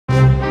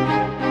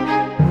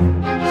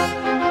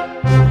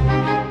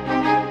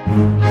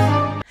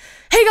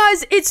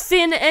guys, it's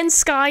Finn and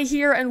Sky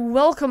here, and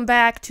welcome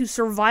back to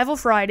Survival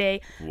Friday.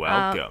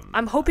 Welcome.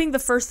 I'm hoping the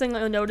first thing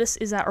you'll notice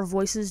is that our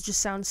voices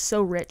just sound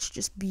so rich,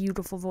 just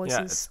beautiful voices.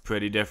 Yeah, it's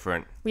pretty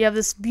different. We have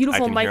this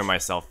beautiful I can hear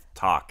myself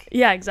talk.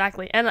 Yeah,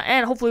 exactly. And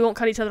hopefully we won't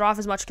cut each other off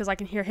as much because I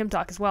can hear him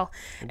talk as well.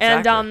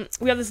 Exactly. And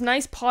we have this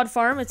nice pod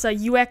farm. It's a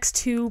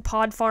UX2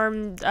 pod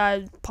farm,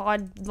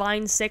 pod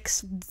line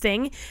 6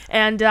 thing.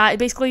 And it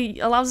basically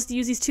allows us to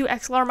use these two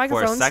XLR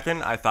microphones. For a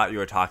second, I thought you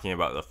were talking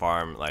about the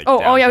farm, like,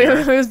 Oh yeah, here.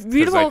 it was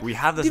beautiful. Like, we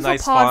have this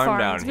nice pod farm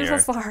down here.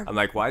 Farm. I'm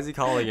like, why is he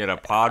calling it a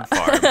pod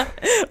farm?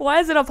 Why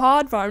is it a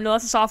pod farm? No,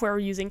 that's the software we're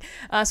using.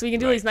 So we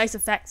can do Right. these nice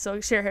effects. So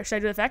should I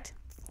do the effect?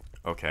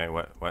 Okay,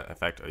 what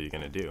effect are you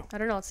gonna do? I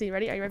don't know. Let's see.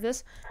 Ready? Are you ready for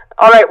this?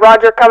 All right,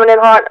 Roger, coming in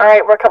hot. All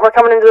right, we're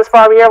coming into this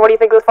farm here. What do you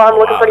think of this farm?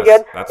 Looking wow, pretty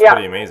good. That's Yeah.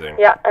 pretty amazing.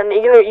 Yeah, and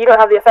you don't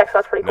have the effects. So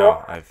that's pretty cool.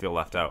 No, I feel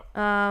left out.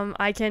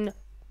 I can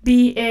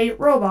be a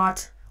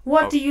robot.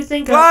 What do you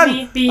think Run! of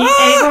me being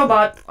a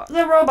robot?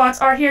 The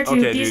robots are here to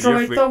Okay, dude,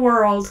 destroy the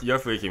world. You're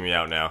freaking me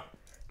out now.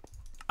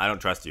 I don't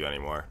trust you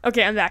anymore.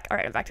 Okay, I'm back. All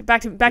right, I'm back to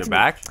You're me.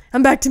 back?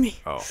 I'm back to me.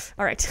 Oh.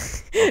 All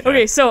right.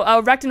 Okay, so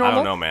back to I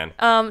normal. don't know,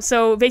 man.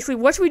 So basically,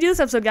 what should we do this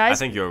episode, guys? I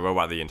think you're a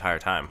robot the entire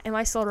time. Am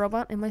I still a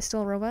robot?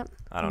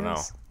 I don't know.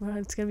 Well,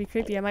 it's gonna be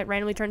creepy. I might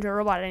randomly turn into a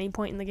robot at any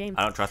point in the game.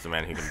 I don't trust a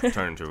man who can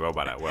turn into a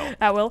robot at will.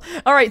 At will.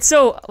 All right.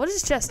 So what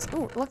is his chest?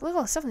 Oh, look at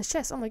all the stuff in his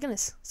chest. Oh my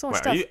goodness, so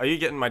much Wait, stuff. are you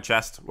getting my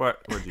chest? Where'd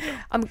you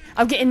go?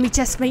 I'm getting me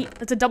chest, mate.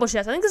 It's a double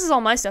chest. I think this is all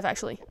my stuff,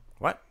 actually.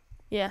 What?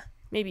 Yeah,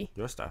 maybe.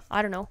 Your stuff.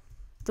 I don't know.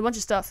 It's a bunch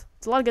of stuff.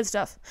 It's a lot of good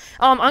stuff.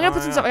 I'm gonna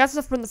put some stuff. I got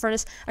some stuff in the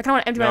furnace. I kind of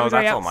want to empty my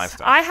inventory that's out. all my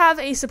stuff. I have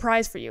a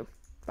surprise for you,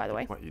 by the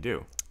way. What you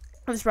do? I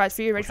have a surprise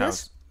for you. Ready for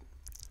this?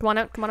 Come on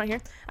out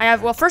here. I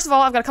have. Well, first of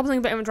all, I've got a couple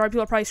things about inventory.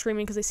 People are probably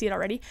screaming because they see it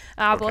already.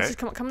 But let's just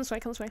come this way.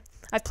 Come this way.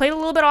 I've played a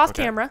little bit off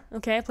camera.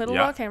 Okay, I played a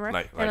little off camera,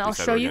 like and we I'll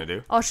said show we were you. gonna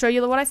do. I'll show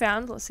you what I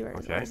found. Let's see where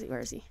Okay. is he? Where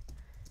is he?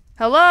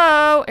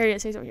 Hello. There he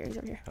is. He's over here. He's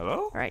over here.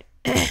 Hello? All right.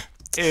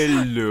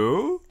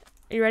 Hello?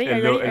 Are you ready? Are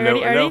you Hello, ready? Are you hello, ready? Are you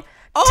hello. ready?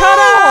 Oh!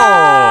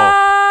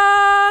 Ta-da!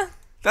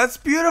 That's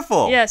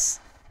beautiful. Yes.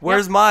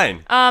 Where's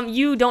mine?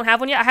 You don't have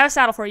one yet. I have a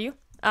saddle for you.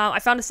 I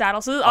found a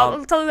saddle, so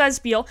I'll tell you guys a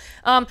spiel.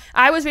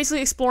 I was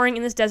basically exploring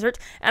in this desert,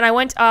 and I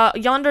went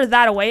yonder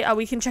that away.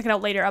 We can check it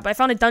out later. But I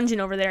found a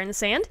dungeon over there in the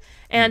sand,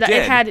 and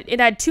it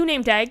had 2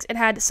 name tags. It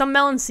had some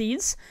melon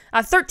seeds,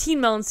 13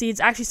 melon seeds.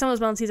 Actually, some of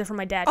those melon seeds are from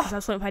my dad because I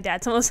was playing with my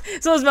dad. Some of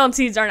those melon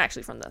seeds aren't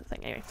actually from the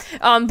thing. Anyway,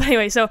 but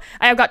anyway, so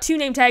I have got 2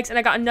 name tags, and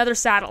I got another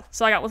saddle.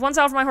 So I got one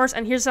saddle for my horse,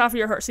 and here's a saddle for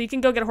your horse. So you can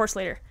go get a horse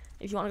later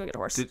if you want to go get a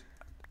horse.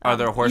 Are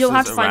there horses You'll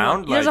have to find around?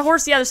 one. There's a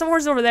horse. Yeah, there's some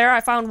horses over there.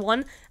 I found one,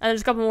 and there's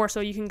a couple more, so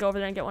you can go over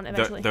there and get one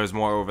eventually. There's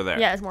more over there.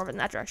 Yeah, there's more of it in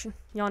that direction.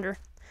 Yonder.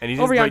 And you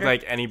didn't over bring yonder.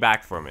 like any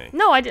back for me.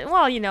 No, I didn't.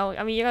 Well, you know,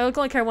 I mean, you can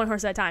only carry one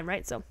horse at a time,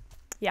 right? So,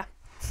 yeah.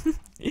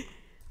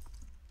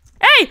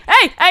 Hey!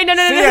 No,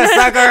 See ya,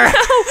 sucker!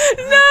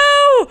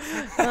 No!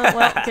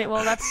 Well, okay,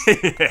 well, that's Yeah.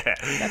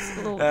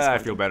 a little I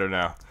feel better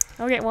now.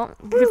 Okay, well,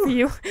 good for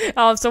you.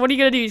 So what are you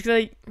going to do? You're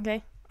going to,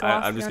 okay, go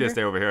off I'm just yonder? gonna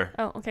stay over here.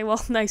 Oh, okay,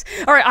 well, nice.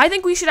 All right, I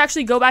think we should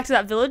actually go back to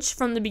that village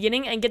from the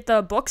beginning and get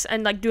the books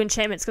and, like, do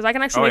enchantments, because I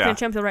can actually make an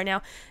enchantment table right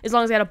now, as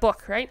long as I had a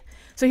book, right?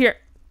 So here.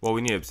 Well,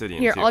 we need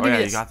obsidian. Here, too. I'll give you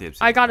yeah, this. You got the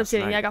obsidian. I got That's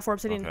obsidian. right. Yeah, I got 4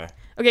 obsidian. Okay.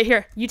 Okay,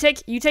 here. You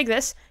take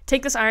this.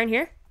 Take this iron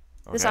here.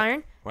 This Okay.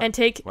 iron. What? And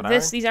take What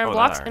these iron Oh, that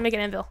blocks iron. and make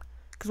an anvil.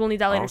 Because we'll need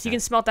that later. So you okay. can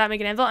smelt that,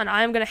 make an anvil, and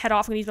I'm gonna head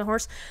off. I'm gonna use my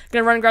horse.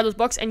 Gonna run and grab those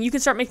books, and you can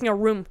start making a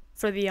room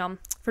for the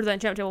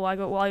enchantment table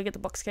while I get the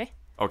books. Okay.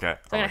 Okay.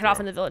 So I'm gonna head off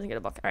in the village and get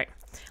a book. All right.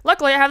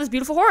 Luckily, I have this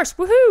beautiful horse.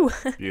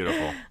 Woohoo!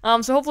 Beautiful.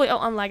 So hopefully,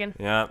 I'm lagging.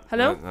 Yeah.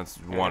 Hello? That's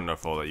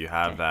wonderful that you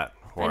have that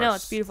horse. I know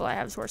it's beautiful. I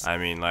have this horse. I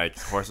mean, like,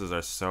 horses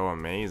are so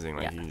amazing.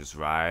 Like, Yeah. you can just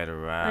ride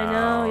around. I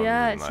know.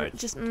 Yeah. and, It's like,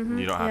 just.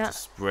 you don't have yeah. to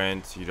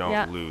sprint. You don't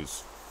Yeah.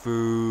 lose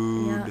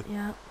food.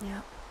 Yeah.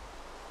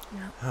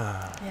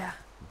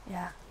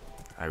 Yeah.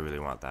 I really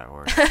want that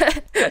horse. I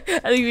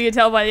think you can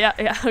tell by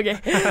okay.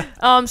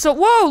 So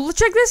whoa,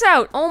 check this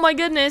out. Oh my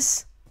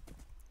goodness.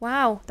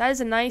 Wow, that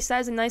is a nice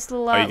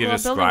little Are you little gonna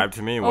describe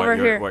to me what over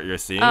here. you're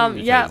seeing? Yeah,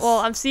 Because- well,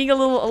 I'm seeing a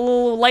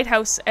little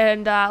lighthouse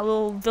and a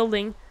little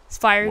building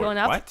spire going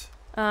up. What?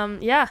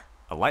 Yeah,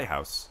 A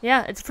lighthouse.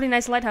 it's a pretty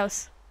nice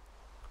lighthouse.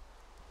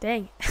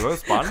 Dang. Do those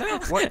spawn now?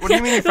 What do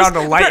you mean you found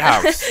a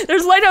lighthouse?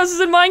 There's lighthouses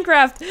in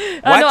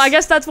Minecraft. What? No, I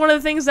guess that's one of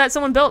the things that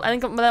someone built. I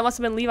think that must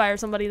have been Levi or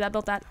somebody that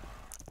built that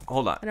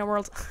Hold on. in our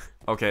world.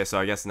 Okay, so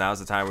I guess now's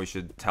the time we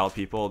should tell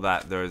people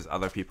that there's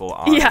other people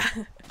on Yeah.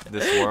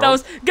 this world. That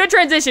was good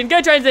transition.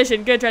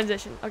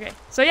 Okay,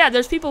 so yeah,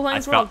 there's people in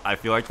this world. I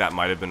feel like that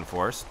might have been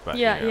forced, but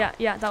you know,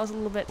 Yeah. That was a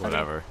little bit. Okay.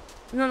 whatever.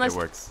 Isn't that nice? It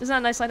works. Isn't that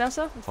a nice lighthouse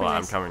though? It's Hold pretty on,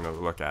 nice. I'm coming to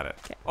look at it.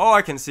 Okay. Oh,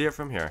 I can see it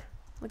from here.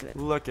 Look at it.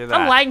 Look at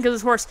that. I'm lagging because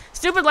it's horse.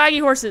 Stupid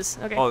laggy horses.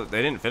 Okay. Oh,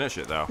 they didn't finish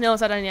it though. No,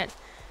 it's not done yet.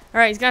 All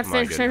right, he's gonna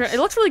My finish. goodness. It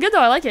looks really good though.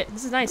 I like it.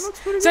 This is nice. So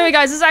anyway,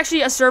 guys, this is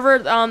actually a server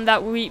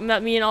that me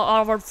and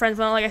all of our friends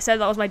went on. Like I said,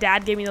 that was my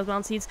dad gave me those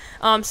melon seeds.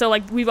 So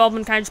like we've all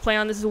been kind of just playing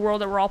on. This is a world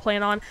that we're all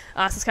playing on.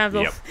 So it's kind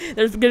of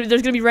there's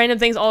gonna be random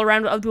things all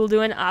around what other people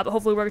doing. But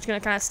hopefully we're just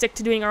gonna kind of stick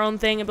to doing our own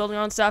thing and building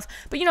our own stuff.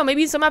 But you know,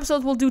 maybe some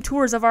episodes we'll do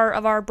tours of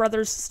our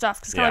brothers' stuff.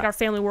 'Cause it's kind of like our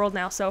family world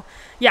now. So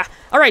yeah.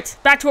 All right,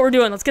 back to what we're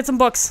doing. Let's get some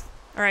books.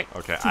 All right.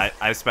 Okay,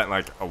 I spent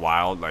like a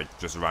while like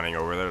just running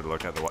over there to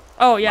look at the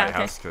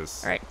lighthouse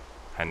because All right.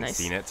 I hadn't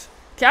seen it.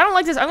 Okay, I don't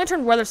like this. I'm gonna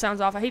turn weather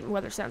sounds off. I hate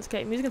weather sounds.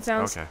 Okay, music and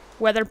sounds. Okay.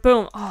 Weather.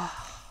 Boom. Oh,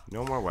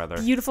 No more weather.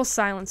 beautiful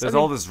silence. There's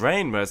all this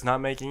rain, but it's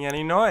not making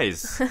any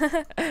noise. All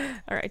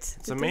right.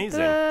 It's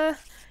amazing.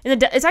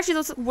 It's actually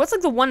what's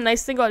like the one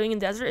nice thing about being in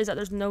the desert is that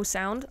there's no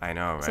sound. I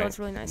know, right? So it's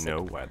really nice.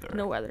 No weather.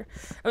 No weather.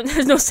 I mean,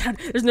 there's no sound.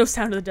 There's no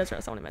sound in the desert.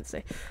 That's not what I meant to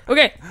say.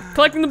 Okay,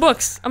 collecting the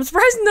books. I'm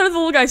surprised none of the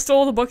little guys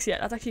stole the books yet.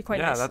 That's actually quite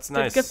nice. Yeah, that's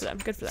nice. Good for them.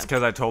 Good for It's them.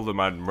 because I told them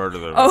I'd murder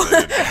them. Oh.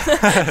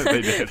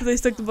 They did. They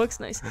stuck the books.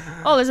 Nice.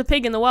 Oh, there's a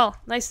pig in the well.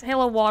 Nice.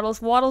 Hello,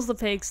 Waddles. Waddles the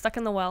pig stuck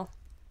in the well.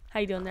 How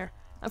you doing there?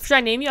 Should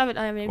I name you? I haven't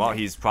named Well, you.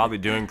 he's probably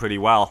doing pretty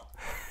well.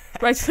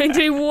 Right,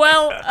 doing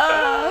well.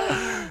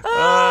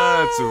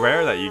 It's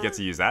rare that you get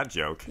to use that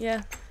joke.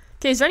 Yeah.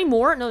 Okay, is there any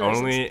more? No, there's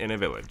Only in a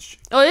village.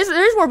 Oh,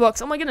 there's more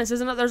books. Oh my goodness,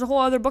 there's a whole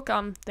other book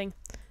thing.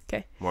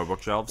 Okay. More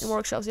bookshelves. More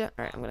bookshelves, yeah.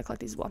 All right, I'm gonna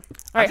collect these as well.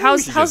 All I right, think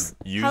we should how's just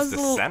use how's the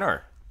little,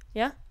 center?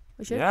 Yeah,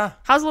 we should. Yeah.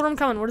 How's the little room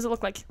coming? What does it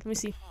look like? Let me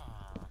see.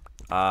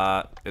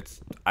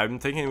 I'm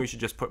thinking we should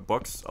just put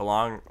books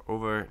along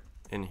over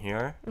in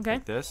here. Okay.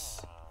 Like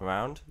this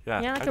around.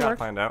 Yeah. Yeah, that I could got work.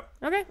 planned out.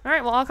 Okay. All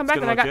right. Well, I'll come back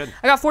then. gonna look good.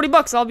 I got 40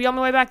 bucks. I'll be on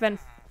my way back then.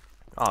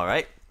 All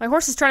right. My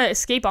horse is trying to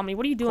escape on me.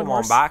 What are you doing, Come on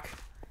horse? back,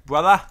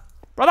 brother.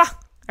 Brother.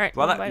 All right.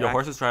 Brother, bye, your bye.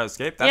 horse is trying to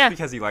escape. That's Yeah.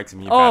 because he likes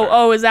me Oh, better.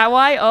 oh, is that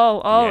why?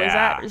 Oh, is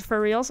Yeah. that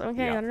for reals?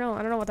 Okay, Yeah. I don't know.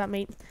 I don't know about that,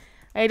 mate.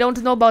 I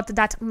don't know about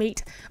that,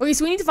 mate. Okay,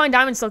 so we need to find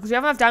diamonds still because we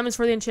have enough diamonds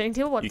for the enchanting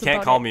table. You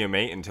can't call me a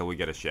mate until we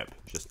get a ship.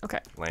 Just Okay.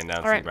 laying down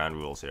All some right. ground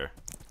rules here.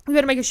 We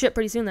better make a ship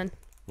pretty soon then,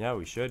 Yeah,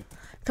 we should.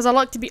 because I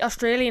like to be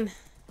Australian.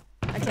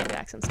 I can't do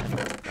accents.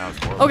 That was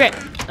horrible. Okay.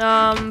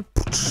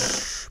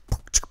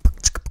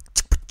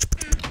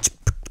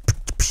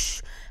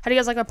 How do you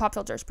guys like my pop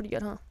filter? It's pretty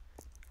good, huh?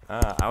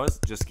 I was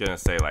just gonna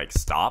say like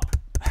stop.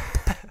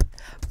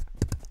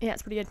 Yeah,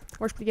 it's pretty good.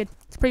 Works pretty good.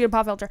 It's a pretty good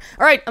pop filter.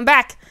 All right, I'm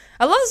back.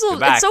 I love this little. You're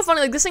back. It's so funny.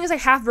 Like this thing is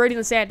like half buried in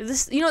the sand.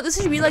 This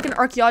should be like an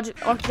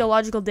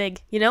archaeological dig.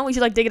 You know, we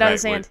should like dig it out of the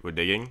sand. We're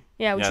digging.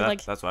 Yeah, we should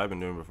like. That's what I've been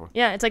doing before.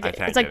 Yeah, it's like I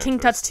can't it's like get King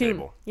into this Tut's tomb.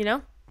 table. You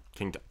know?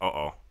 We're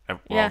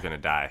Yeah. all gonna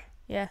die.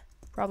 Yeah,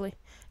 probably.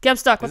 Okay, I'm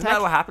stuck. What Isn't the that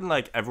heck? what happened?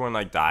 Like everyone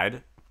like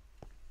died.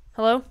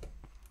 Hello?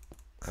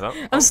 Hello?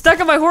 I'm stuck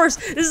on my horse.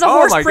 This is a Oh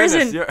horse my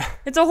prison. goodness!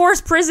 It's a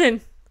horse prison.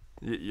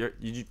 You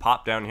just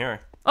popped down here.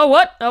 Oh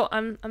what? Oh,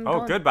 I'm. Oh,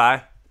 gone.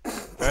 goodbye.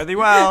 Fare thee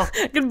well.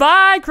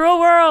 Goodbye, cruel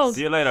world.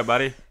 See you later,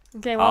 buddy.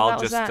 Okay, well I'll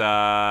that was just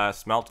that.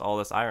 smelt all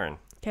this iron.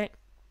 Okay.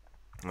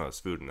 Oh, there's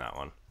food in that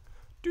one.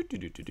 Do.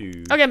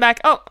 Okay, I'm back.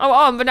 Oh,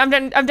 but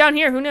I'm down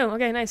here. Who knew?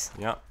 Okay, nice.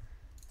 Yeah.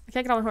 I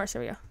can't get on my horse.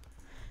 There we go.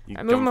 You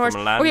I'm moving come my horse.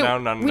 from a land Okay,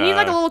 down under. we need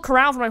like a little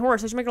corral for my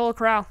horse. I should make a little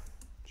corral.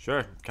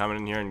 Sure, come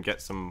in here and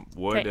get some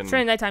wood Okay, and. it's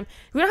nighttime.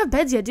 We don't have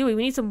beds yet, do we?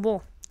 We need some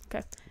wool.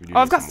 Okay. we do Oh,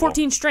 I've need got some wool.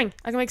 14 string.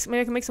 Maybe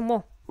I can make some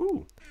wool.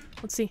 Ooh.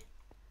 Let's see.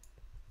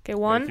 Okay, You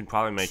one, can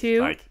probably make 2,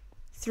 like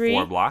 3,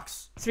 4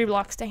 blocks. 3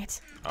 blocks. Dang it.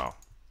 Oh.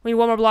 We need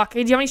one more block.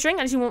 Hey, do you have any string?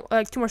 I just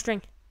need 2 more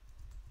string.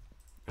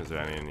 Is there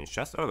any in these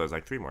chests? Oh, there's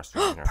like 3 more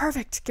string in here.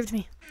 Perfect. Give it to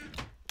me.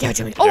 Give it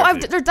to me. Give Oh, it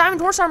to you. there's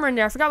diamond horse armor in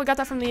there. I forgot we got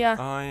that from the.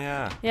 Oh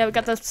yeah. Yeah, we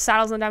got the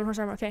saddles and the diamond horse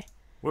armor. Okay.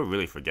 We're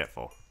really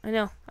forgetful. I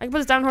know. I can put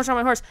this diamond horse on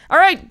my horse. All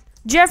right,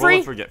 Jeffrey. Full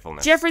of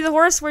forgetfulness. Jeffrey the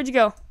horse. Where'd you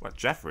go? What,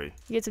 Jeffrey?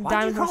 You get some Why do you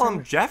diamond horse call armor.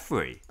 him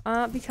Jeffrey?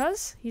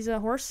 Because he's a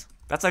horse.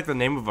 That's like the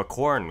name of a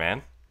corn,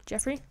 man.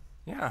 Jeffrey.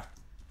 Yeah.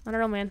 I don't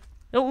know, man.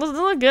 It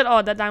look good.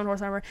 Oh, that diamond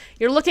horse armor.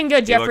 You're looking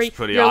good, He looks Jeffrey.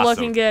 pretty You're awesome.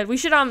 looking good. We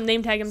should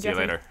name tag him See you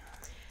Jeffrey. later.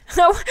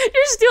 No,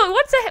 you're stealing.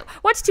 What's the heck?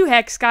 What's 2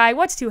 heck, Sky?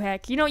 What's 2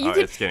 heck? You know, you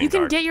It's getting you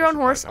can dark. get your I own should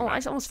horse. probably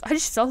Oh, come I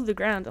just fell through the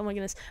ground. Oh my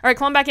goodness. All right,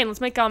 come on back in.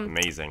 Let's make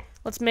Amazing.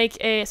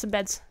 some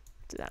beds.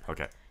 Do that.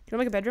 Okay. Do you want to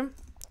make a bedroom?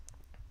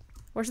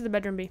 Where should the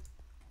bedroom be?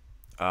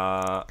 Oh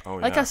I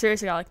like yeah. how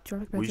serious I got. Like, do you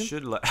want to make a We bedroom?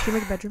 should Do you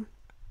make a bedroom?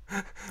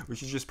 we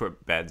should just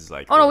put beds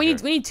like. Oh no, over we here.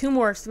 need 2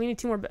 more. We need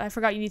 2 more. I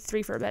forgot you need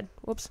 3 for a bed.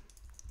 Whoops.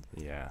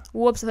 Yeah.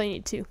 Whoops. I thought you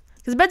need 2.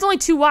 Because the bed's only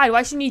 2 wide.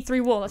 Why should you need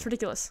 3 wool? That's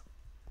ridiculous.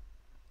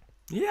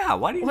 Yeah.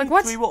 Why do you Like need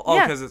what? 3 wool? Oh,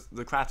 Yeah. because it's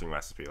the crafting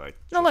recipe. Like.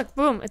 No, look,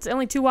 boom. It's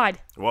only 2 wide.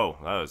 Whoa,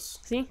 that was.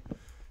 See?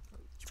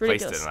 It's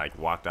Placed it ridiculous. and like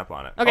walked up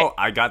on it. Okay. Oh,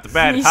 I got the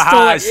bed. You Haha,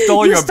 stole I it.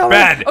 stole You your stole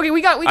bed. it. Okay,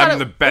 we got. I'm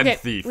the bed okay,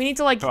 thief. We need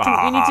to like.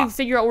 we need to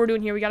figure out what we're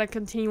doing here. We got to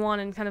continue on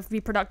and kind of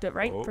be productive,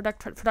 right? Oh. Oh,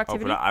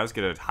 Productivity. but I was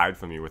gonna hide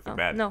from you with the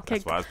bed. No, okay.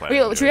 That's what I was planning.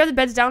 Okay, on should we doing. have the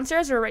beds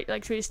downstairs or right?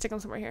 Like, should we just stick them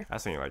somewhere here? I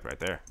was thinking like right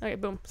there. Okay,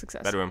 boom,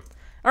 success. Bedroom.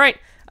 All right.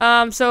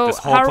 So This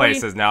how whole are place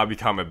we? has now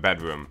become a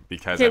bedroom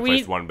because Okay, I we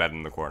placed need- one bed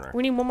in the corner.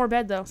 We need one more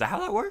bed though. Is that how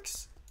that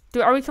works?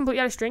 Are we completely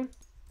out of string?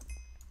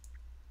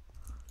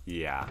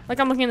 Yeah. Like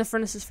I'm looking in the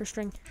furnaces for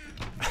string.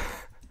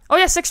 Oh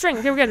yeah, 6 string.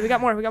 Okay, we're good. We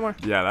got more. We got more.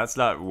 Yeah, that's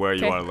not where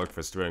you Okay. want to look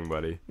for string,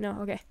 buddy. No.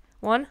 Okay.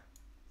 1,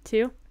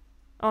 2.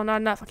 Oh, not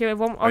enough. Okay, we have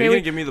one. Okay, Are you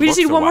gonna give me the we just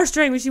books need or one more what?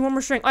 string. We just need one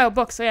more string. Oh,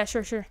 books. Oh yeah,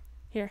 sure.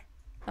 Here.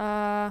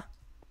 There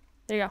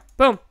you go.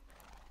 Boom.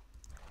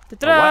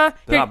 Ta-da! what?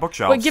 They're not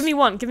bookshelves. Wait, give me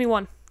one. Give me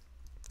one.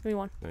 There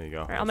you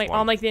go. All right,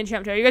 I'll make the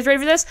enchantment table. You guys ready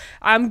for this?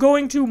 I'm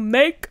going to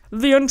make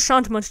the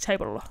enchantment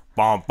table.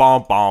 Bom,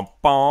 bom, bom,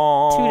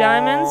 bom. 2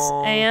 diamonds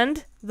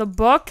and the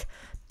book.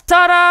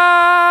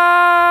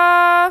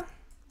 Ta-da!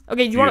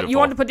 Okay, you want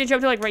Beautiful. to put the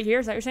enchantment table like right here?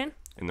 Is that what you're saying?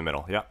 In the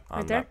middle, yeah. On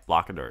Right there? that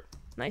block of dirt.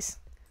 Nice.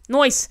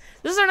 Nice.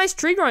 This is our nice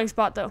tree growing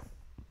spot, though.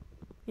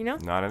 You know?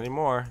 Not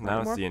anymore. Now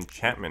anymore? it's the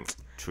enchantment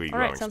tree All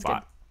right, growing sounds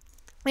spot.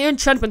 The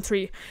enchantment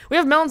tree. We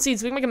have melon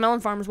seeds. So we can make a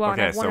melon farm as well.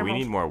 and I Okay, have so one we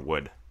emerald. need more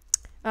wood.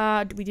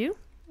 Do we do?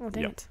 Oh,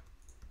 dang Yep. it.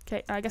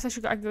 Okay, I guess I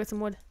can go get some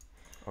wood.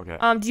 Okay.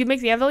 Do you make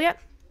the anvil yet?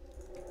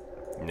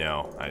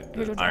 No, Here's the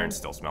what's iron's on.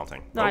 still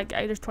smelting. No,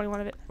 there's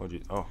 21 of it.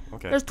 Oh,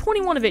 okay. There's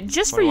 21 of it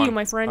just for you, 21.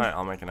 my friend. All right,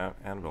 I'll make an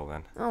anvil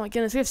then. Oh my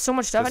goodness, we have so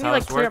much stuff. This I need how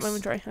like this clear up my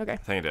works? inventory. Okay. I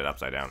think I did it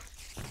upside down.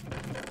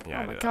 Yeah,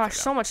 I Oh my did it gosh, upside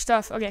so down. much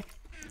stuff. Okay.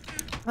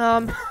 I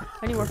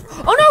need more.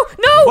 Oh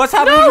no! What's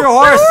happening no, to your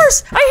my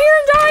horse?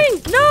 I hear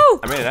him dying! No!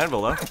 I made an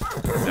anvil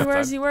though. Where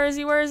is he? Where is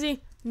he? Where is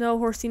he? No,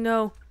 horsey,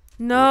 no.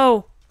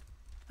 No!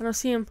 I don't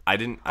see him. I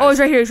didn't. Oh, he's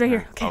right here. He's right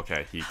here. Okay.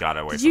 Okay, he got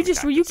away. Did you from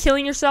just? the Were you cactus.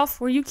 killing yourself?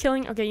 Were you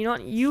killing? Okay, you know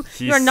what? You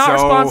He's are not so-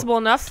 responsible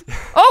enough.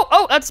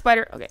 Oh, that's a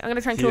spider. Okay, I'm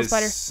gonna try and He kill a is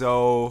spider.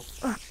 so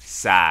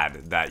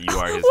sad that you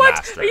are his What?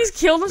 master. He's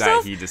killed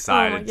himself? That he Oh my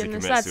decided to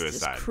goodness, commit that's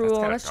suicide. just cruel.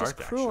 kinda That's just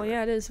dark, cruel. actually.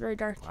 Yeah, it is very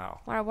dark. Wow.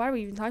 Why are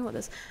we even talking about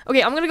this?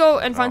 Okay, I'm gonna go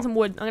and find Oh. some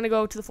wood. I'm gonna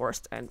go to the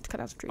forest and cut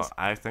down some trees. Oh,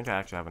 I think I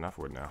actually have enough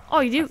wood now. Oh,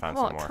 you do? I found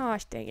Oh, some more.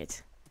 gosh, dang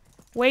it.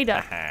 Way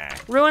to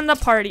ruin the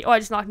party. Oh, I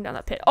just knocked him down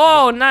that pit.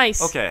 Oh, nice.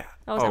 Okay.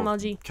 That was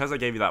MLG. Because I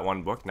gave you that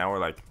one book, now we're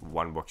like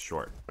one book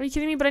short. Are you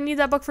kidding me? But I need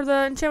that book for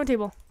the enchantment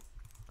table.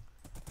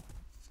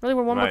 Really,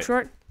 we're one book Right.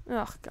 short?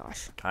 Oh,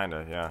 gosh.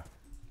 Kinda, yeah.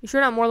 You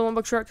sure not more than one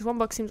book short? Because one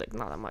book seems like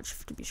not that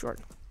much to be short.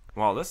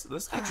 Well, this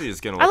actually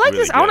is gonna I look like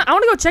really this. good. I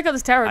want to go check out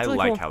this tower. It's I really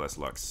like cool. how this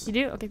looks. You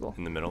do? Okay, cool.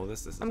 In the middle of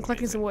this is I'm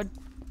collecting some wood.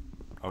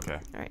 Okay.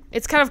 All right.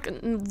 It's kind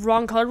of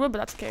wrong colored wood, but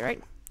that's okay,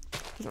 right?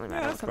 Doesn't really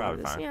matter that's what color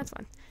probably it is. fine. Yeah, it's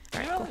fine. All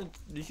right, Well, cool.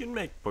 you can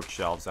make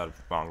bookshelves out of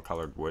wrong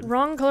colored wood.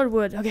 Wrong colored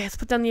wood. Okay, let's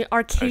put down the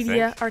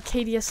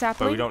Arcadia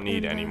sapling. But we don't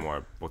need and, any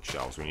more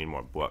bookshelves. We need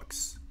more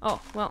books.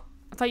 Oh, well,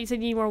 I thought you said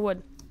you need more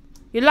wood.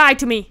 You lied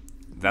to me.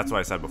 That's what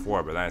I said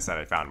before, but then I said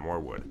I found more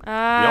wood. We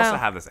Uh, also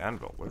have this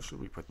anvil. Where should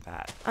we put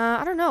that?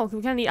 I don't know.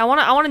 We kind of need. I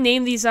want to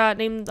name these.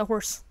 Name the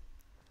horse.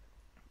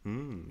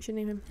 Hmm. We should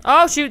name him.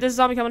 Oh shoot! There's a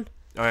zombie coming.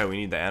 Oh yeah, we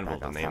need the anvil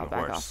Back to off, name pal. the Back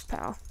horse. off,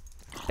 pal.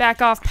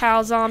 Back off,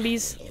 pal.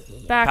 Zombies.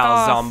 Back Pal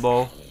off.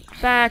 Zombo.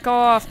 Back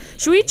off.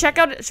 Should we check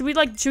out? Should we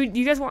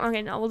you guys want?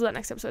 Okay, no, we'll do that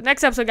next episode.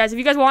 Next episode, guys. If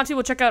you guys want to,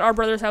 we'll check out our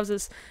brothers'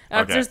 houses.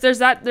 Okay. There's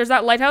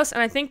that lighthouse,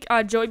 and I think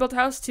Joey built a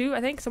house too.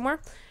 I think somewhere.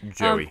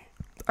 Joey.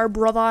 Our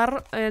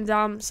brother,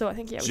 and so I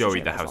think yeah. We should Joey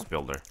check the that as house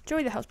well. builder.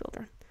 Joey the house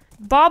builder.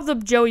 Bob the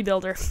Joey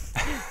builder.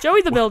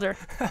 Joey the builder.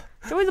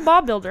 Joey the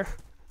Bob builder.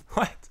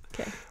 What?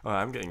 Okay. Oh,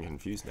 I'm getting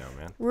confused now,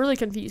 man. Really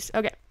confused.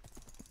 Okay.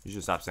 You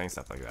should stop saying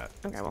stuff like that.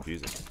 Okay, It's well.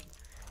 confusing.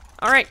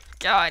 All right.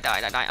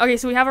 Die. Okay,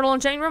 so we have our little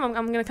enchanting room. I'm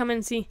gonna come in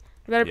and see.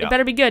 It Yeah.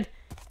 better be good.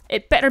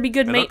 It better be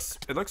good, mate.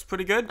 It looks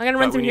pretty good. I'm gonna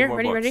run but through we here.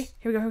 need more Ready? books.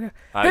 Here we go.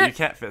 You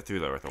can't fit through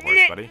there with a horse,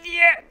 buddy.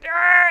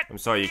 I'm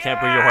sorry, you can't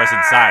bring your horse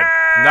inside.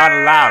 Not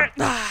allowed.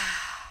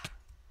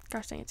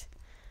 Gosh dang it.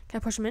 Can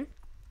I push him in?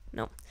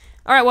 No.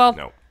 All right. Well,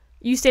 No.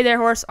 you stay there,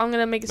 horse. I'm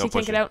gonna make it so No you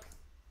can't get pushing. out.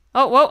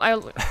 Oh,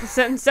 whoa!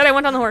 Instead, I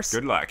went on the horse.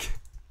 Good luck.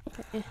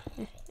 Boom.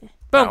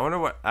 I wonder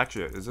what.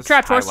 Actually, is this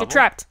Trapped, high horse. You're level?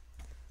 trapped.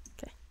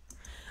 Okay.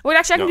 Wait,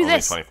 actually, I can No, do only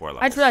this. 24 I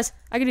just levels. realized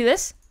I could do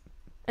this,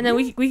 and then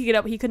we could get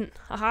up. He couldn't.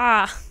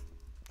 Haha.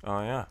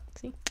 Oh yeah.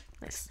 See?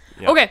 Nice.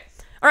 Yeah. Okay.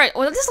 All right.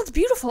 Well, this looks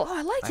beautiful. Oh,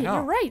 I like I it. know.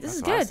 You're right. This That's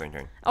is what I was good.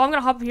 thinking. Oh, I'm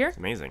gonna hop up here, It's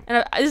amazing.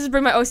 and this is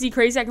bring my OCD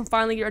crazy. I can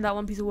finally get rid of that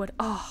one piece of wood.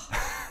 Oh,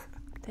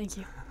 thank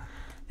you.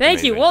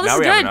 Thank you. Amazing. Well, this Now is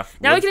we have good. enough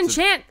Now we wood can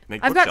to enchant.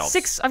 make I've got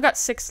bookshelves. I've got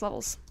 6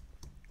 levels.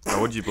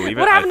 Oh, would you believe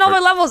it? What happened to all my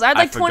levels? I had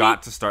like I 20.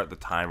 forgot to start the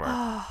timer.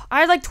 I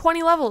had like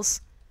 20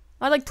 levels.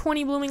 I had like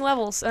 20 blooming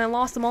levels, and I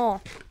lost them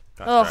all.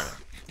 Gosh Ugh. darn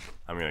it.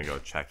 I'm gonna go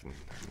check in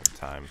the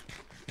time.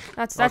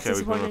 That's Okay, we've been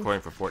disappointing.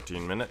 recording for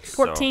 14 minutes.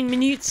 14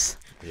 minutes.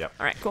 So, yep.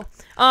 All right, cool.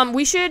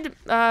 We should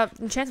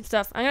enchant some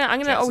stuff. I'm gonna.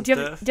 Enchant Oh, some do you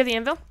have the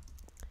anvil?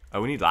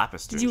 Oh, we need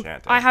lapis to Did you?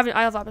 enchant. I have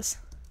lapis.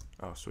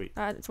 Oh, sweet.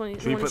 It's one of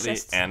Should we one of put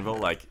these the chests. anvil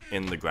like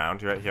in the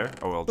ground right here,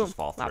 or will it Boom, just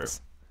fall through?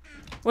 lapis.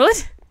 Will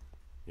it?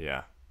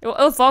 Yeah.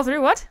 It'll fall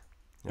through. What?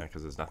 Yeah,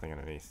 because there's nothing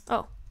underneath.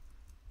 Oh.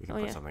 We can Oh,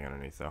 put yeah. something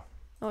underneath though.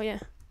 Oh yeah.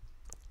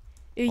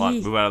 Hold on,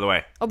 move out of the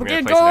way. Oh, but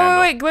I'm gonna go place an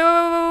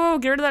anvil.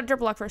 wait. Get rid of that dirt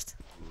block first.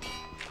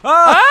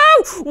 Ah!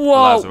 Oh!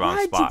 Whoa! that was the wrong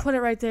Why'd you spot. put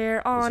it right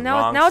there? Oh, was the now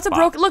wrong it's a spot.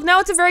 broken. Look, now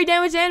it's a very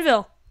damaged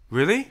anvil.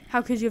 Really?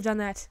 How could you have done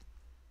that?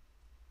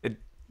 I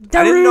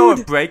didn't know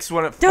it breaks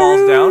when it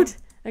falls down.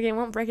 Okay, it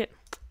won't break it.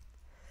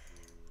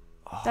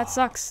 That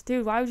sucks,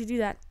 dude. Why would you do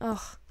that? Ugh.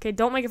 Okay,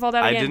 don't make it fall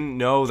down I again. didn't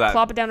know that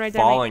Plop it down right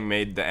there, falling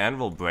made the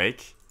anvil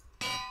break.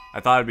 I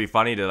thought it'd be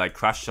funny to like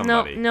crush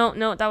somebody.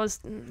 No, that was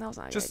not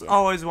a good Just idea.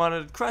 always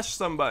wanted to crush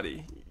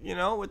somebody, you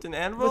know, with an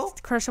anvil.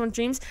 With crush someone's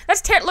dreams.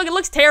 That's look, it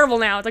looks terrible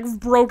now. It's like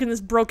broken.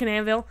 This broken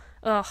anvil.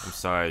 Ugh. I'm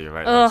sorry, you're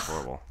right. That's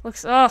horrible.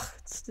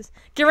 It's just,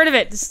 get rid of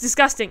it. It's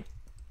disgusting.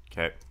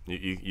 Okay,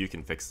 you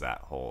can fix that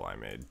hole I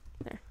made.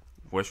 There.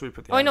 Where should we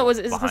put the Oh, anvil? no, is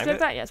it supposed to be like Behind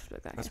that? Yeah, it's supposed to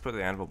be like that. Let's put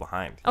the anvil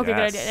behind. Okay, good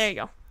Yes. idea. There you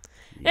go.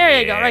 There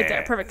you go, right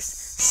there. Perfect.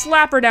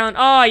 Slap her down.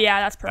 Oh, yeah,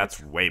 that's perfect.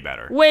 That's way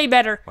better. Way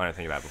better. Why didn't I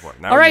think of that before?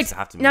 Now All we right, just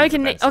have to now we move the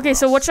can. bed somewhere Okay,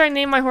 so else. what should I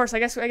name my horse? I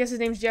guess his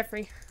name's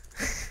Jeffrey.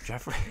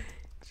 Jeffrey.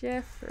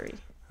 Jeffrey.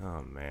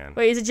 Oh man.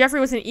 Wait, is it Jeffrey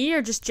with an E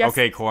or just Jeff?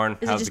 Okay, Corn.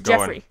 Is How's it just it going?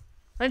 Jeffrey?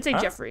 I didn't say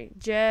Huh? Jeffrey.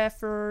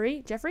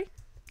 Jeffrey?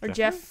 Or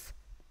Jeffrey?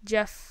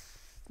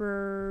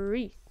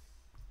 Jeffrey.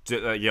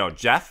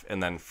 Jeff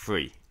and then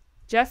free.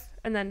 Jeff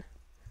and then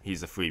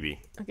He's a freebie.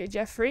 okay,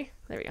 Jeffrey.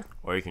 There we go.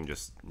 Or you can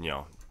just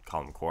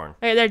call him Corn.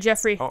 Okay, there,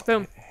 Jeffrey. Oh,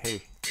 Boom.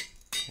 Hey,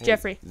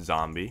 Jeffrey.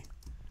 Zombie.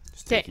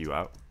 Just take 'Kay. you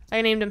out.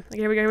 I named him. Okay,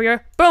 here we go.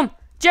 Boom.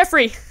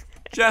 Jeffrey.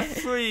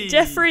 Jeffrey.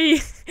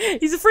 Jeffrey.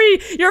 He's a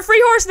free. You're a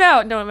free horse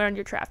now. No, man,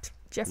 you're trapped.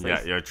 Jeffrey.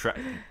 Yeah,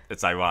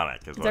 it's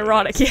ironic. It's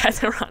ironic. Yeah,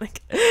 it's ironic.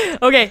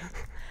 Okay.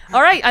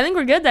 All right. I think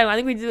we're good then. I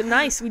think we did it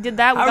nice. We did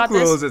that. We How got cool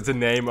this. is it to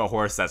name a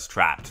horse that's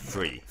trapped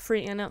free?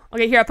 Free. I know.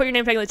 Okay, here. I put your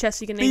name tag on the chest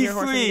so you can name Be your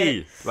horse when you get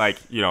it. free. Like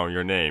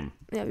your name.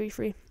 Yeah, be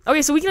free.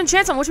 Okay, so we can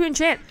enchant something. What should we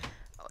enchant?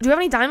 Do we have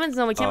any diamonds?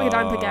 No, we can't make a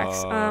diamond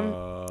pickaxe.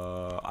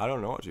 I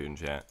don't know what to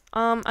enchant.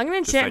 I'm gonna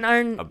enchant like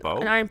an a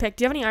bow? iron pick.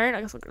 Do you have any iron?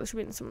 I guess there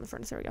should be some in the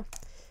furnace. There we go.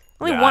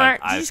 Only Yeah, one I- iron.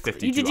 I Did have you just-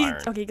 52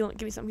 iron. Okay,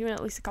 give me some. Give me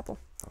at least a couple.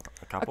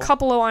 A couple. A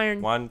couple of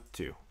iron. 1,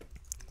 2.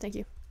 Thank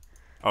you.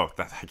 Oh,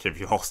 I gave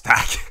you the whole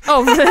stack.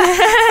 Oh,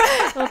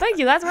 well, thank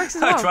you. That works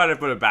as I well. tried to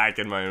put it back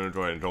in my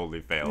inventory and totally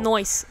failed.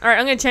 Nice. All right,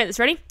 I'm gonna enchant this.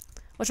 Ready?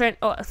 We'll try.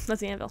 Oh, that's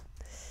the anvil.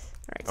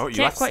 All right. So Oh, you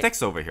can't left quite-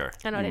 sticks over here.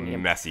 I know, I didn't need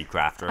 'em. Messy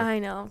crafter. I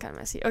know. I'm kind of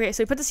messy. Okay,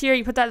 so you put this here.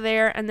 You put that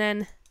there, and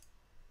then.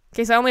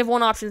 Okay, so I only have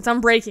one option. It's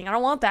unbreaking. I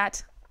don't want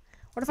that.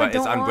 What if I But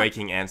don't it's want?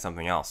 unbreaking and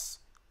something else.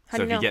 How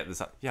So do you if know? you get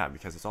this, yeah,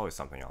 because it's always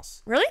something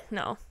else. Really?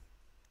 No.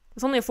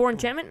 It's only a 4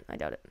 enchantment. I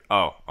doubt it.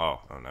 Oh,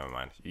 never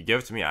mind. You give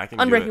it to me. I can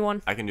Unbreaking do it.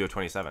 one. I can do a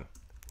 27.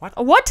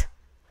 A what?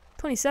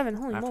 27.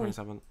 Holy I have moly.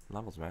 27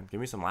 levels, man. Give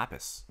me some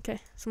lapis. Okay,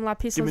 some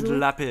lapis Give me the lazuli.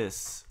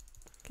 lapis.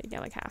 Okay, yeah,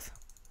 like half.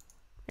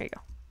 There you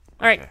go.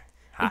 All right, Okay.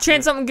 Half enchant of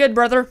it? something good,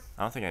 brother.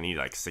 I don't think I need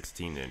like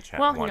 16 to enchant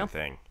Well, one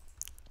thing.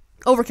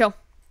 Overkill.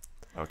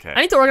 Okay.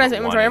 I need to organize my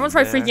Put inventory. one Everyone's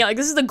in probably freaking there. out. Like,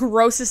 this is the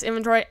grossest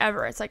inventory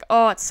ever. It's like,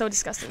 oh, it's so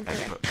disgusting. I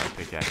Okay. put my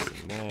pickaxe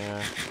in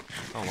there.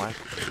 Oh,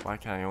 why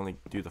can't I only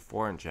do the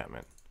 4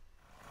 enchantment?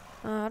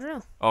 I don't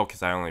know. Oh,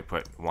 because I only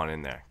put 1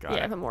 in there. Got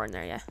Yeah, I it. put more in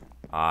there. Yeah.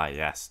 Ah,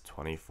 yes.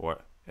 24.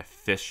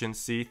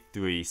 Efficiency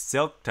 3.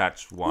 Silk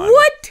touch 1.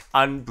 What?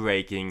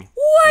 Unbreaking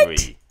What?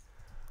 3.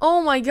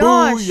 Oh my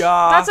gosh.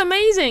 Booyah. That's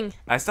amazing.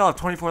 I still have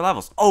 24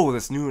 levels. Oh,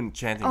 this new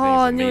enchanting thing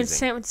Oh, is new amazing.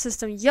 enchantment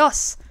system.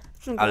 Yes.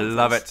 I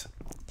love it.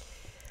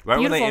 Right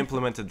when they Beautiful.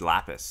 implemented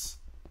Lapis,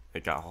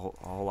 it got a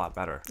whole lot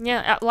better.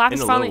 Yeah, In lapis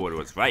the finally. Littlewood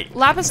was right.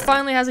 Lapis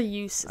finally has a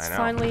use. It's I know.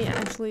 finally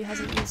actually has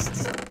a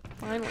use.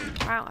 Finally.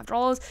 Wow. After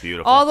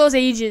Beautiful. all those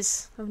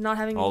ages of not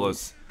having All a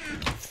use.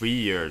 those 3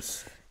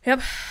 years.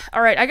 Yep.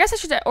 All right. I guess I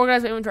should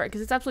organize my inventory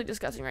because it's absolutely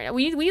disgusting right now.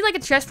 We need like a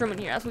chest room in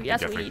here. That's what we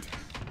Jeffrey. need.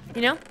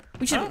 You know?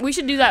 We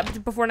should do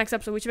that before next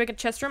episode. We should make a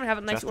chest room and have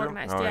it nice Chest room?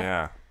 organized. Oh, yeah.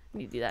 yeah. We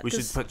need to do that. We should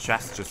 'cause- put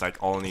chests just like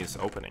all in these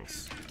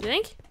openings. You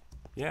think?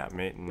 Yeah,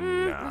 mate.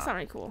 That's not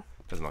really cool.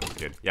 Doesn't look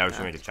good. Yeah, we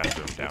should make a chest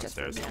room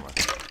downstairs room, somewhere.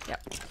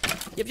 Yep.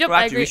 Yep. Well,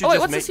 I actually, agree. we should Oh wait,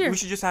 just what's this here? we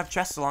should just have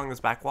chests along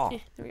this back wall. Yeah,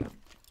 there we go.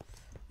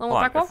 Hold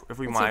Back wall? on, if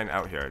we Let's see. mine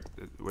out here,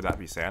 would that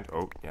be sand?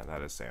 Oh, yeah,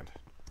 that is sand.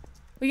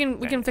 We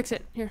can fix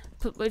it here.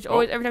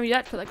 Always every time you do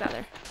that, put like that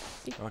there.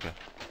 Okay.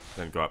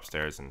 Then go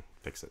upstairs and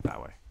fix it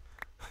that way.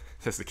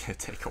 This is gonna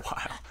take a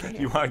while. Okay,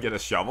 You want to get a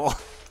shovel?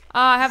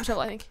 I have a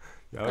shovel, I think.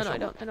 You No, have a no, I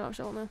shovel? don't. I don't have a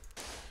shovel. No.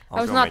 I'll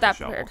I was go not make a that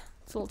shovel. prepared.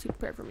 It's a little too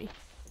prepared for me.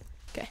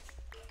 Okay.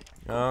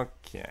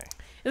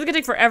 This is gonna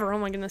take forever. Oh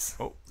my goodness.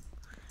 Oh.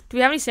 Do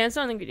we have any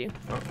sandstone? I think we do.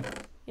 Oh.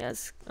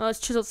 Yes. Oh, it's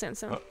chiseled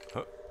sandstone. Oh,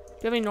 oh. Do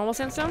you have any normal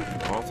sandstone?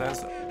 Well,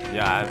 sandstone?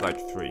 Yeah, I had like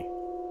 3.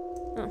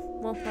 Oh,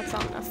 well, that's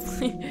not enough.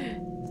 this is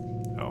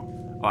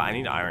Oh. Oh, I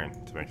need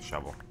iron to make a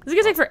shovel.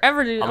 gonna take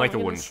forever to do. I'll oh make my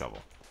a wooden goodness. shovel.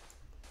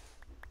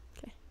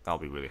 Okay. That'll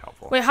be really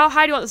helpful. Wait, how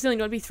high do you want the ceiling?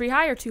 Do you want it to be 3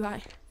 high or 2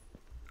 high?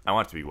 I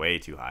want it to be way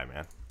too high,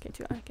 man. Okay,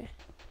 2 high. Okay.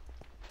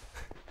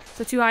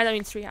 So 2 high, that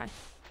means 3 high.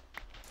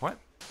 What?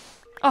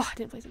 Oh, I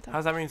didn't place it How top.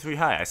 does that mean 3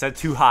 high? I said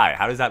 2 high.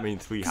 How does that mean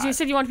 3 Because high? you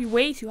said you want it to be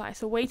way too high,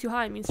 so way too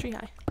high means 3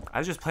 high. I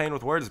was just playing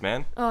with words,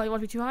 man. Oh, you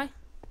want it to be too high?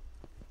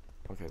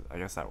 Okay, I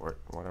guess that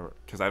worked. Whatever.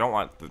 Because I don't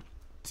want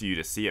you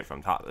to see it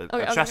from top. A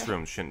Okay, chest okay.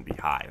 room shouldn't be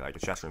high. Like a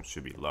chest room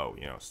should be low.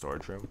 You know,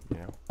 storage room. You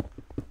know.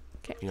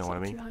 Okay. You know so what I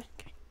mean? Too high.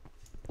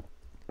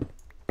 Okay.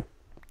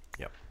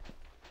 Yep.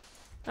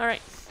 All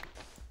right.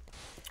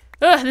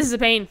 Ugh, this is a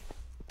pain.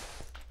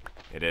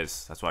 It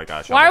is. That's why I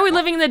got a shovel. Why are we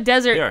living in the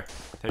desert? Here,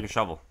 take a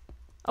shovel.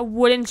 A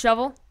wooden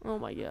shovel? Oh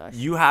my gosh.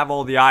 You have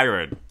all the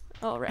iron.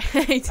 Oh, right.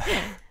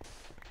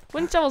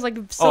 Wooden shovel's like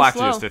so Oh, actually,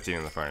 slow. there's 15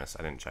 in the furnace.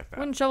 I didn't check that.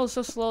 Wooden shovel's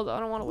so slow though. I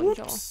don't want a wooden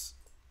shovel. Whoops.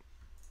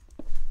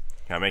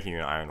 Okay, I'm making you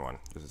an iron one.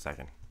 Just a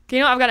second. Okay,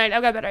 you know what?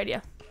 I've got a better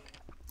idea.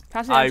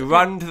 Pass me the I iron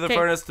run to the okay.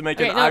 furnace to make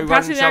Okay, an no, iron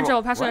pass me the iron shovel.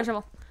 shovel. Pass me the iron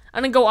shovel.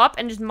 I'm gonna go up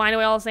and just mine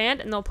away all the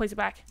sand, and they'll place it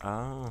back.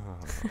 Oh.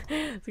 So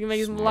we can make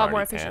it a lot more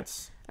Smarty efficient.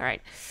 pants. All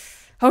right.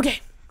 Okay,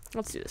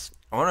 let's do this.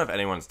 I wonder if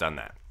anyone's done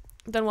that.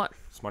 Done what?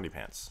 Smarty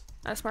pants.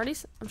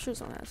 Smarties? I'm sure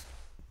someone has.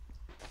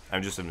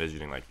 I'm just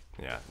envisioning like,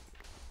 yeah,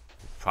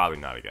 probably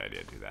not a good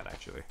idea to do that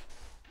actually.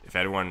 If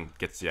anyone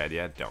gets the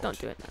idea, don't. Don't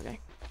do it. Okay.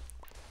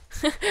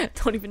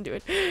 Don't even do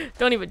it.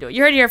 Don't even do it.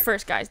 You heard it here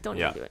first, guys. Don't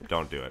Yeah, even do it.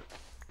 don't do it.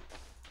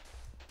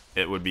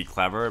 It would be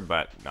clever,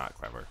 but not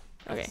clever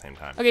at Okay. the same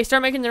time. Okay,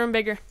 start making the room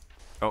bigger.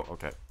 Oh,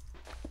 okay.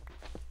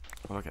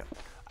 Okay.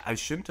 I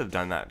shouldn't have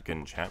done that good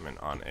enchantment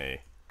on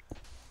a...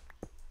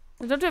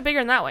 Don't do it bigger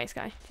in that way,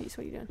 Sky. Jeez, what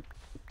are you doing?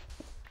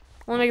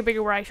 I want to make it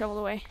bigger where I shoveled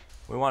away.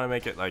 We want to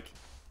make it, like,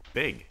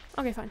 big.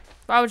 Okay, fine.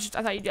 Well, I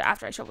thought you'd do it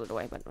after I shoveled it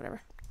away, but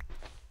whatever.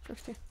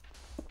 Works too.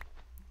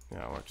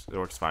 Yeah, it works. It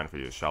works fine for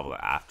you to shovel it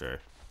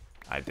after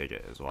I dig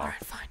it as well. All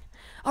right, fine.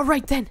 All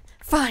right then,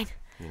 fine.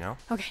 You know?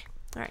 Okay.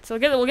 All right, so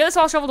we'll get this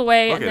all shoveled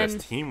away, Look and at then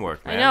this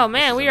teamwork, man. I know, This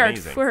man,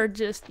 is amazing. we're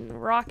just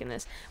rocking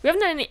this. We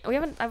haven't done any. We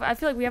haven't. I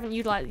feel like we haven't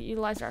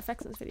utilized our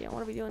effects in this video.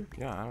 What are we doing?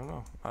 Yeah,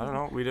 I don't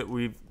know.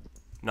 We've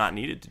not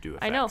needed to do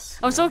effects. I know. I was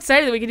you so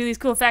excited that we could do these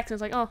cool effects. I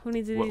was like, oh, who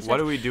needs to do these? What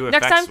do effects? we do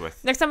Next effects time,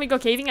 with? next time we go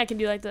caving, I can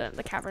do like the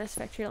cavernous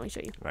effect. Here, let me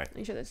show you. Right. Let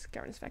me show this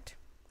cavernous effect.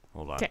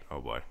 Hold on. 'Kay. Oh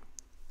boy.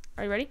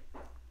 Are you ready?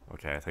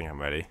 Okay, I think I'm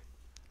ready.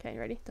 Okay, you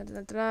ready? Da, da,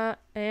 da, da, da.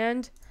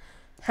 And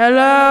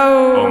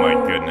hello. Oh my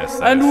goodness.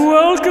 that And is-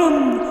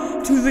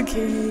 welcome to the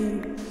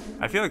cave.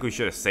 I feel like we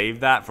should have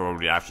saved that for when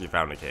we actually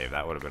found a cave.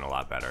 That would have been a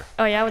lot better.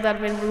 Oh yeah, would that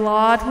have been a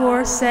lot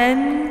more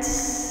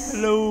sense?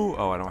 Hello.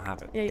 Oh, I don't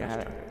have it. Yeah, you don't have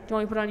it. Do you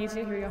want me to put it on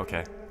YouTube? Here we go.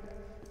 Okay.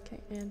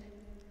 Okay, and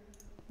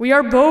we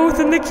are both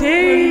in the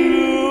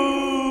cave.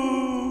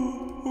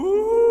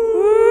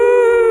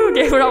 Woo!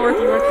 Okay, we're not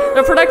working.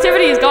 The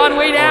productivity has gone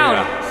way down.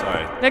 Oh, yeah.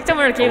 Sorry. Next time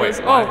we're in a cave, wait, is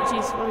why?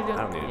 jeez, what are we doing?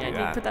 I don't need to yeah, do you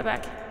that. put that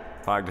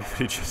back.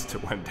 Productivity just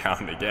went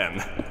down again.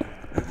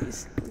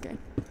 Jeez. Okay.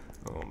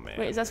 Oh man.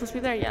 Wait, is that supposed to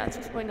be there? Yeah. It's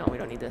supposed wait, no, we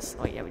don't need this.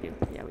 Oh yeah, we do.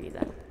 Yeah, we need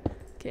that.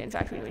 Okay, in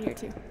fact, we do it here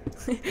too.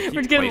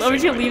 we're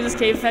just gonna leave this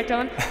cave effect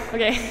on.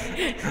 Okay.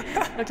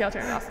 Okay, I'll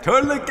turn it off.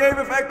 Turn the game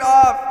effect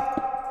off.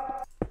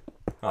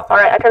 Oh, All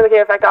right, I turned the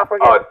cave effect off. We're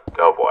good.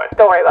 oh boy.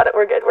 Don't worry about it.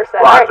 We're good. We're set.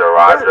 Roger, All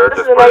right, Roger.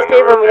 This Just is a nice putting the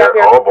cave room roof we have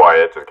here. here. Oh boy,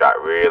 it just got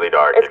really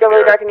dark. It's in getting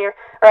really here. dark in here.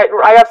 All right,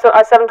 I have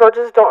 7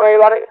 torches. Don't worry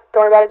about it.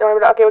 Don't worry about it. Don't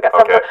worry about it. Okay, we got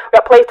 7. Okay. We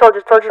got place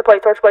torches. Torches to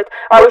place. Torch plates.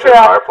 All right, we Torches should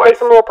are make placed.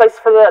 some little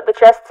places for the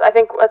chests. I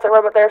think that's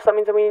right about there. So that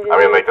means that we need. I'm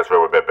gonna make this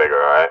room a bit bigger,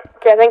 alright?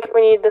 Okay, I think we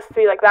need this to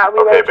be like that.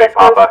 We Okay, made Big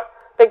chest goes- Papa.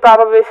 Big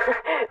Papa.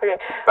 Okay.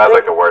 That's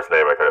like the worst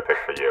name I could have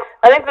picked for you.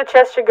 I think the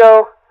chest should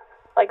go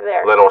like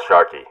there. Little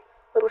Sharky.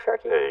 Little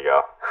Sharky. There you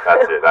go.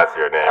 That's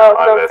your name Oh,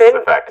 because on I'm this Finn?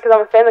 effect. Because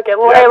I'm a Finn? Okay,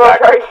 little, Yeah, hey, little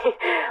exactly.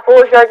 Sharky.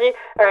 Little Sharky.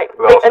 Alright.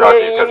 Little And then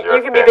Sharky, 'cause you're you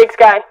a can be Finn. Big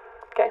Sky.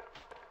 Okay.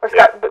 Or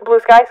sky, Yeah. blue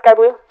sky? Sky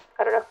blue?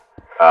 I don't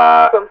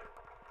know. Boom.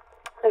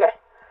 Okay.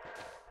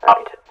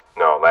 Alright.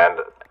 No, land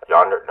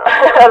yonder. No.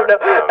 I don't know.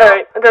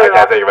 Alright, I'm turning it I can't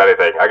off. think of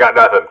anything. I got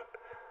nothing.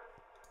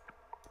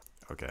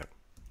 Okay.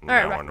 All Now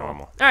right, we're back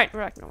normal. All right, we're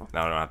back to normal.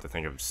 Now I don't have to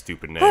think of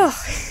stupid names.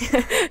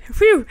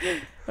 Phew.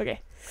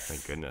 Okay.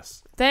 Thank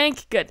goodness.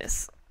 Thank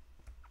goodness.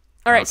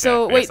 All right. Okay,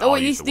 So I wait. guess Oh I'll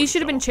wait. use the These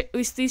should have been.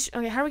 wooden These.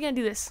 Okay. How are we gonna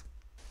do this?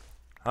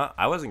 Huh?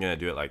 I wasn't gonna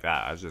do it like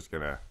that. I was just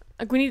gonna.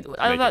 Like we need.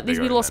 I Make thought it these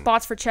would be bigger little and then-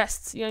 spots for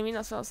chests. You know what I mean?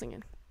 That's what I was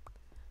thinking.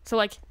 So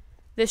like,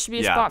 this should be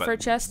a yeah, spot but for a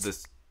chest.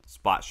 This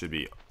spot should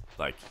be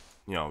like,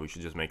 we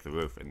should just make the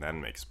roof and then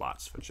make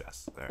spots for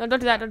chests there. No, don't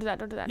do that. Don't do that.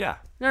 Don't do that. Yeah.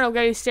 No, we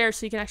gotta use stairs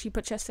so you can actually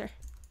put chests there.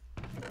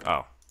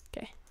 Oh.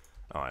 Okay.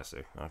 Oh, I see.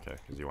 Okay,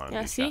 because you want to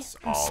Yeah, do see? chests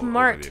I'm all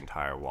smart. over the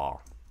entire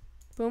wall.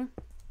 Boom.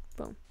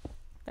 Boom.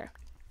 There.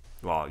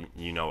 Well,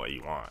 you know what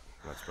you want.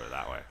 Let's put it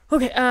that way.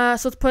 Okay.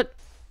 So let's put.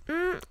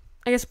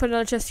 I guess put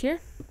another chest here.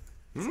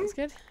 Hmm? Sounds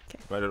good. Okay.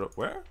 Right at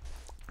where?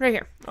 Right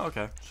here. Oh,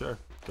 okay, sure.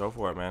 Go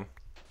for it, man.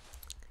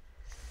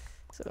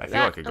 So I like feel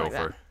that, I could go like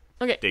that.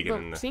 for Okay. digging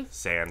boom. in the See?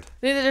 sand.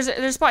 There's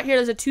a spot here.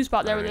 There's a 2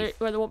 spot there Alright.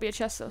 where there won't be a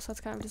chest though. So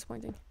that's kind of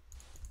disappointing.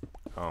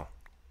 Oh.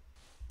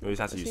 We just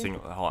have to Let's use see.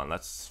 single. Hold on.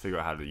 Let's figure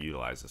out how to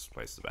utilize this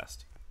place the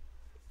best.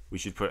 We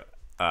should put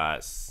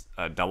a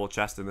double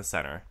chest in the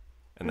center,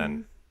 and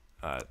then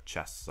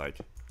chests like.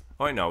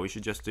 Oh wait, no. We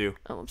should just do.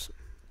 Oh, oops.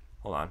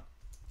 Hold on.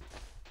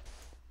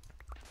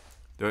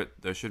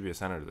 There should be a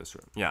center to this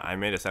room. Yeah, I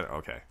made a center.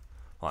 Okay.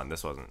 Hold on.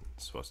 This wasn't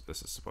supposed.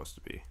 This is supposed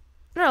to be.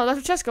 No, that's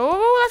where chests go.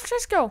 Oh, that's where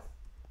chests go.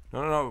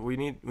 No. We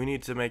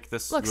need to make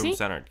this Look, room see?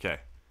 centered. Okay.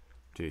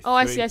 2, Oh,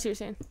 I 3. see. I see what you're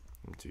saying.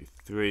 1, 2,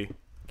 3.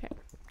 Okay. 1,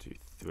 2,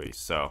 3.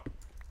 So.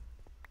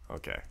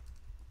 Okay.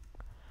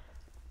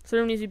 So the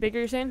room needs to be bigger.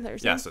 You're saying? That you're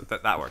saying? Yeah. So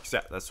that works.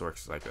 Yeah, this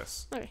works like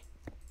this. Okay.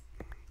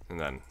 And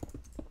then,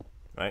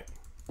 right?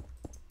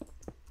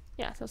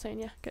 Yeah, that's what I'm saying.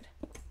 Yeah, good.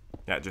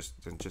 Yeah, just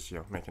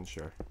making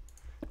sure.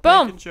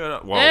 Boom. Making sure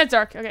whoa, And it's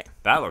dark. Okay.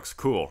 that looks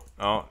cool.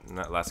 Oh,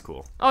 not less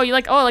cool. Oh, you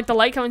like? Oh, like the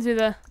light coming through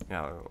the.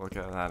 Yeah, look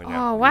at that again.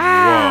 Oh,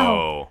 wow.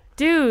 Whoa.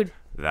 Dude,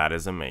 That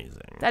is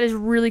amazing. That is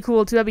really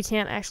cool. Too bad we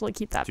can't actually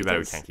keep that. Too bad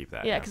we can't keep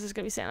that. Yeah, because there's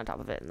gonna be sand on top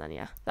of it, and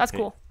then that's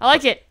cool. I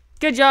like it.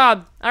 Good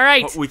job. All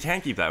right. Well, we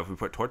can keep that if we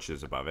put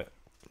torches above it.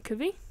 Could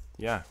we?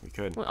 Yeah, we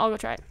could. Well, I'll go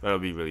try it. But it'll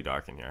be really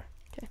dark in here.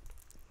 Okay.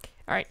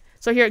 All right.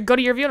 So here, go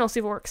to your view, and I'll see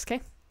if it works.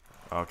 Okay.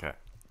 Okay.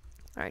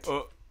 All right.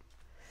 Oh.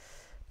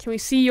 Can we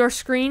see your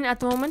screen at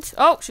the moment?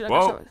 Oh, shoot! I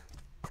got Whoa.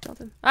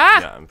 skeleton. Ah!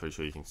 Yeah, I'm pretty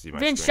sure you can see my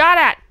Been screen. shot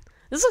at.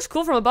 This looks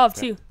cool from above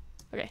too.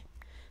 Okay.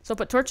 So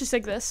put torches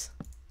like this.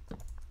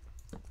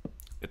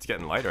 It's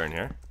getting lighter in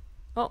here.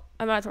 Oh,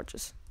 I'm out of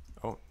torches.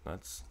 Oh,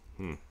 that's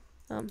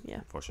Yeah.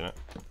 unfortunate.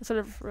 That sort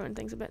of ruined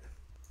things a bit.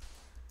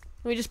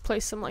 Let me just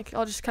place some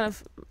I'll just kind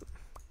of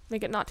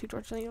make it not too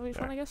torch each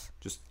one, I guess.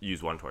 Just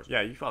use one torch.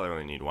 Yeah, you probably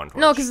only need one torch.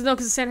 No, because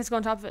the sand has to go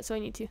on top of it, so I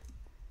need to.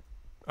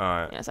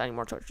 Yeah, so I need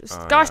more torches.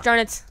 Gosh darn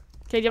it.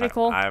 Okay, do you have any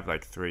coal? I have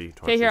like 3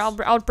 torches. Okay, here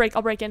I'll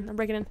break in. I'm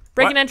breaking in.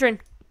 Breaking, entering.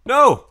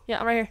 No! Yeah,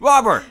 I'm right here.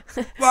 Robert!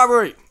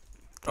 Robbery!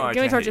 Okay,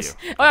 give me torches.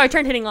 Oh, I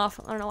turned hitting off.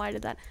 I don't know why I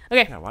did that.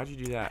 Okay. Yeah, why'd you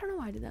do that? I don't know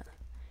why I did that.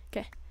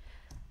 Okay.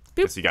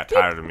 Because you got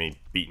tired of me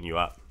beating you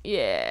up.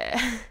 Yeah.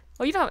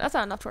 Oh, you don't. That's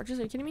not enough torches.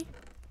 Are you kidding me?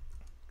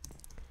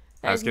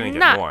 I was gonna get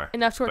not more,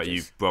 enough torches. but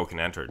you broke and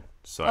entered,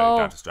 so Oh. I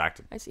got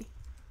distracted. I see.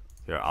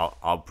 Here,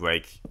 I'll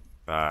break.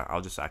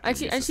 I'll just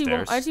actually use the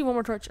stairs. I see one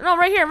more torch. No,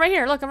 right here. I'm right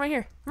here. Look, I'm right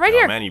here. I'm right Oh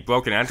here. man, you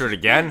broke and entered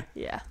again?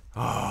 Yeah.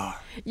 Oh.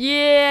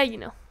 Yeah, you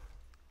know.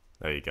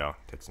 There you go.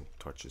 Take some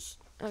torches.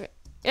 Okay.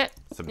 Yeah.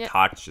 Some Yeah.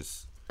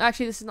 torches.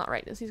 Actually, this is not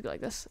right. This needs to go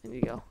like this. I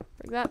need to go.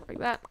 Break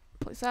that.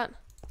 Place that.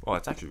 Well,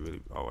 it's actually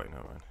really. Oh wait,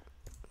 never mind.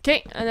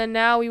 Okay, and then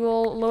now we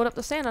will load up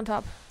the sand on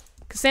top.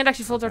 Because sand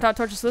actually floats on top of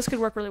torches, so this could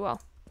work really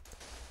well.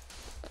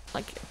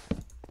 Like,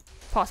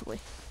 possibly.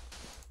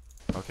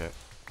 Okay.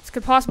 This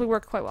could possibly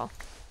work quite well.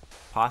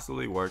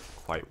 Possibly work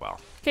quite well.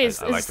 Okay, I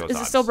is like those it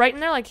odds. still bright in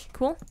there? Like,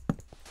 cool?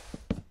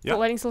 Yeah. The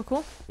lighting's still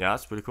cool? Yeah,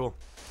 that's pretty cool.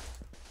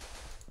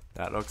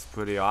 That looks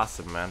pretty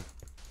awesome, man.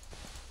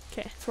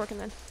 Okay, it's working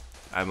then.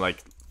 I'm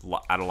like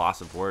at a loss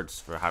of words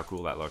for how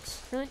cool that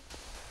looks. Really?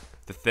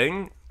 The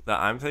thing that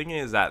I'm thinking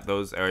is that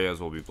those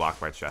areas will be blocked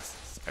by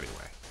chests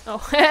anyway.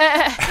 Oh.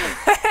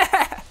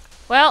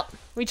 Well,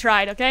 we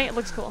tried, okay? It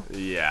looks cool.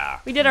 Yeah.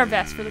 We did our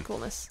best for the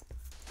coolness.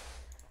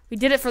 We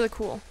did it for the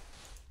cool.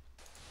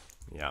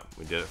 Yeah,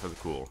 we did it for the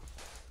cool.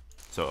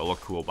 So it'll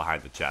look cool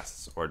behind the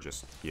chests, or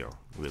just, you know,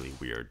 really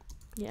weird.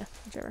 Yeah,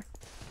 whichever.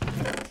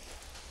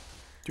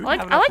 Do we I have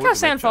like enough wood how to make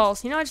sand chests?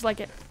 falls. You know, I just like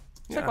it.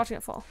 It's like Yeah. watching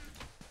it fall.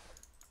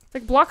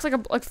 Like blocks,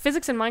 like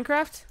physics in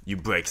Minecraft. You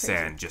break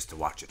sand just to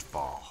watch it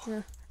fall. Yeah.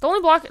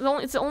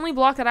 It's the only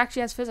block that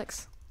actually has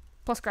physics,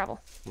 plus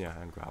gravel. Yeah,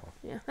 and gravel.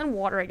 Yeah, and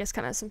water, I guess,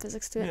 kind of has some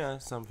physics to it. Yeah,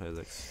 some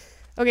physics.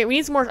 Okay, we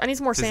need some more. I need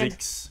some more sand.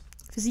 Physics.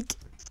 Physique.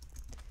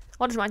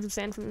 I'll just mine some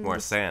sand from More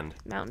this sand.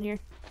 mountain here.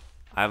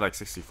 I have like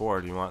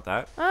 64. Do you want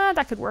that?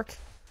 That could work.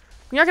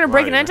 You're not gonna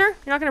break and Why? enter. You're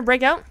not gonna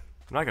break out.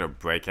 I'm not gonna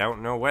break out.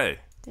 No way.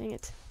 Dang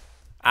it.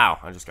 Ow!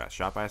 I just got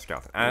shot by a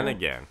skeleton. And Yeah.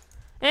 again.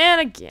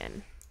 And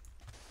again.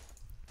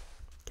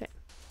 Okay.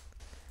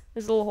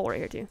 There's a little hole right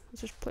here too.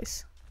 Let's just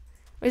place.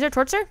 Wait, is there a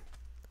torch there?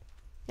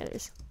 Yeah, there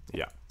is.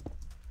 Yeah.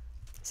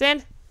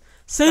 Sand.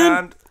 Sand.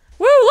 And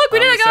Woo! Look, we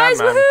I'm did the it, guys!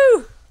 Sandman.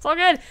 Woohoo! It's all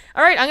good.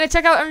 All right, I'm gonna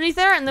check out underneath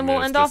there, and then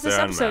we'll end Mr. off this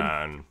episode.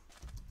 Sandman.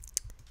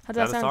 How Is does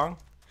that a that sound? song?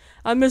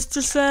 I'm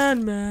Mr.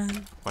 Sandman.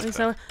 What Look, the- it's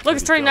There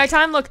turning you go.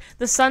 nighttime. Look,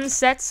 the sun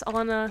sets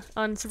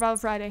on Survival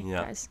Friday,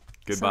 Yeah. guys.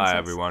 Goodbye, Sunsets.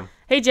 everyone.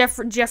 Hey,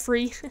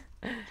 Jeffrey.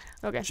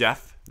 Okay.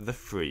 Jeff the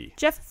Free.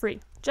 Jeff free.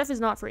 Jeff is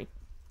not free.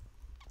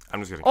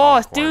 I'm just gonna call Oh,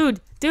 him Corn.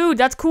 dude,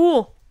 that's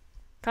cool.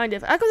 Kind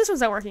of. How come this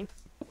one's not working?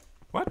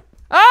 What?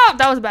 Oh,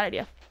 that was a bad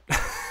idea.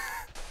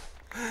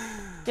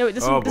 Yeah, wait,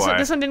 Oh, this boy.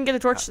 one didn't get the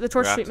torch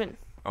Rat. treatment.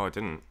 Oh, it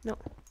didn't. No.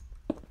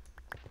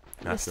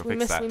 I have to We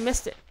fix that.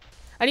 missed it.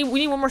 We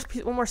need one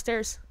more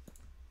stairs.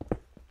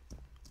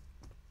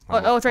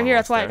 One Oh, it's right one here. more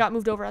That's why it stair. got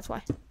moved over. That's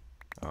why.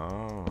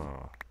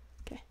 Oh.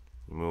 Okay.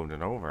 You moved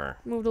it over.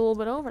 Moved a little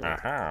bit over. There.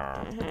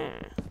 Uh-huh.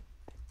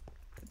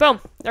 Boom.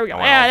 There we go.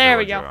 Oh, Yeah, I'll there do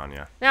we what you're go. on,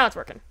 yeah. Now it's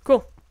working.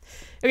 Cool.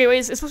 Okay, wait.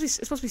 It's supposed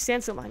to be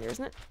sandstone behind here,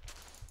 isn't it?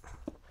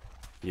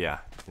 Yeah,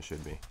 it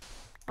should be.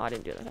 Oh, I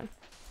didn't do it that time.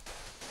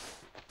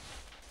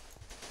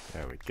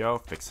 There we go.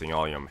 Fixing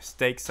all your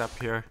mistakes up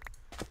here.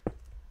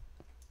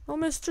 Oh,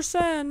 Mr.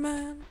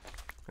 Sandman.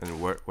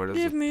 And where does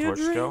Give me the a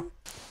torch go? dream.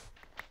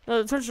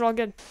 No, the torches are all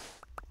good.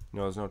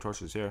 No, there's no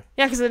torches here.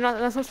 Yeah, because they're not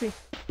supposed to be.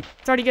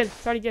 It's already good.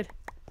 It's already good.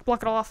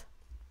 Block it all off.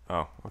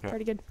 Oh, It's okay.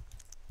 already good.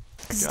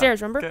 Because it's Yeah,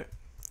 stairs, remember? Okay.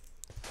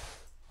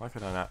 Why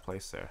could I not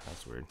place there?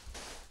 That's weird.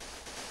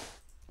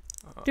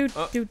 Dude.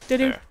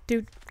 there.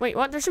 Wait,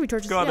 what? There should be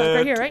torches. Got yeah, it's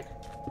right it. here, right?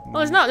 Oh,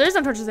 there's not. There's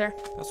no torches there.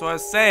 That's what I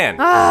was saying.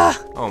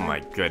 Ah! Oh my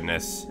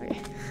goodness.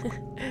 Okay.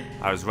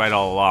 I was right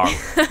all along.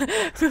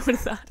 Who would have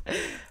thought?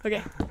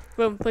 Okay.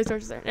 Boom. Place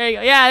torches there. There you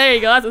go. Yeah, there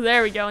you go.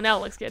 There we go. Now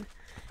it looks good.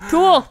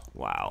 Cool.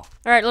 Wow.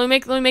 All right. Let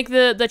me make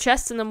the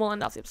chests, and then we'll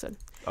end off the episode.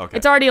 Okay.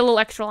 It's already a little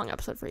extra long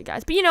episode for you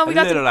guys, but you know we A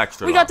got little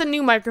extra we got long. the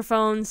new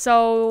microphone,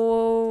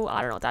 so I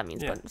don't know what that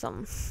means, Yeah. but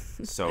something.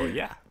 So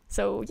yeah.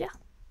 So yeah,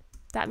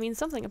 that means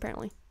something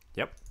apparently.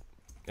 Yep.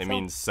 It So-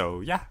 means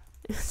so yeah.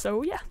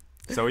 So yeah.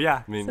 So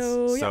yeah, I mean,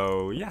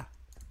 So, yeah.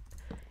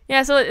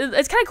 Yeah, so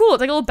it's kind of cool.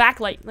 It's like a little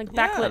backlight, like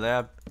Yeah, backlit, they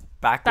have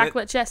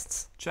backlit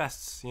chests.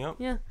 chests. You know.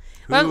 Yeah.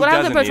 Who What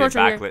happens if I put a doesn't torch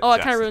need a right here? backlit Oh, it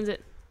kind chest? of ruins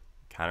it.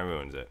 Kind of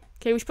ruins it.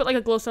 Okay, we should put like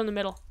a glowstone in the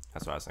middle.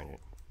 That's what I was thinking.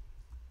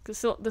 Cause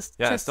still, this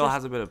Yeah, it chest still is-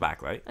 has a bit of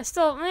backlight.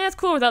 it's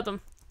cool without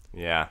them.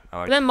 Yeah, I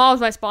like. But then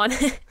mobs might spawn.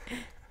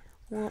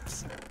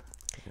 Whoops.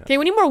 Okay,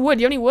 we need more wood.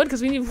 Do you have any wood?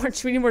 Because we need more.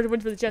 We need more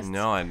wood for the chest.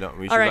 No, I don't.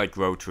 We should Alright. like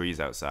grow trees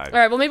outside. All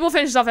right. Well, maybe we'll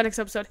finish this off in the next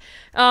episode.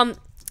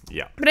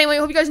 Yeah. But anyway,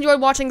 hope you guys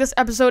enjoyed watching this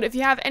episode. If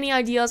you have any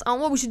ideas on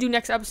what we should do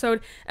next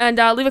episode, and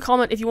leave a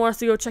comment if you want us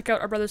to go check out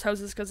our brother's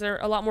houses, because they're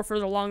a lot more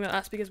further along than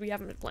us, because we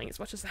haven't been playing as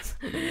much as them.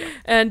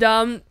 And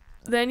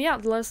then yeah,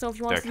 let us know if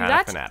you want us to do They're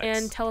kinda that,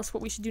 fanatics. and tell us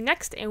what we should do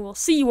next. And we'll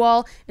see you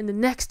all in the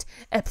next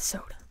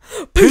episode.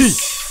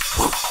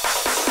 Peace.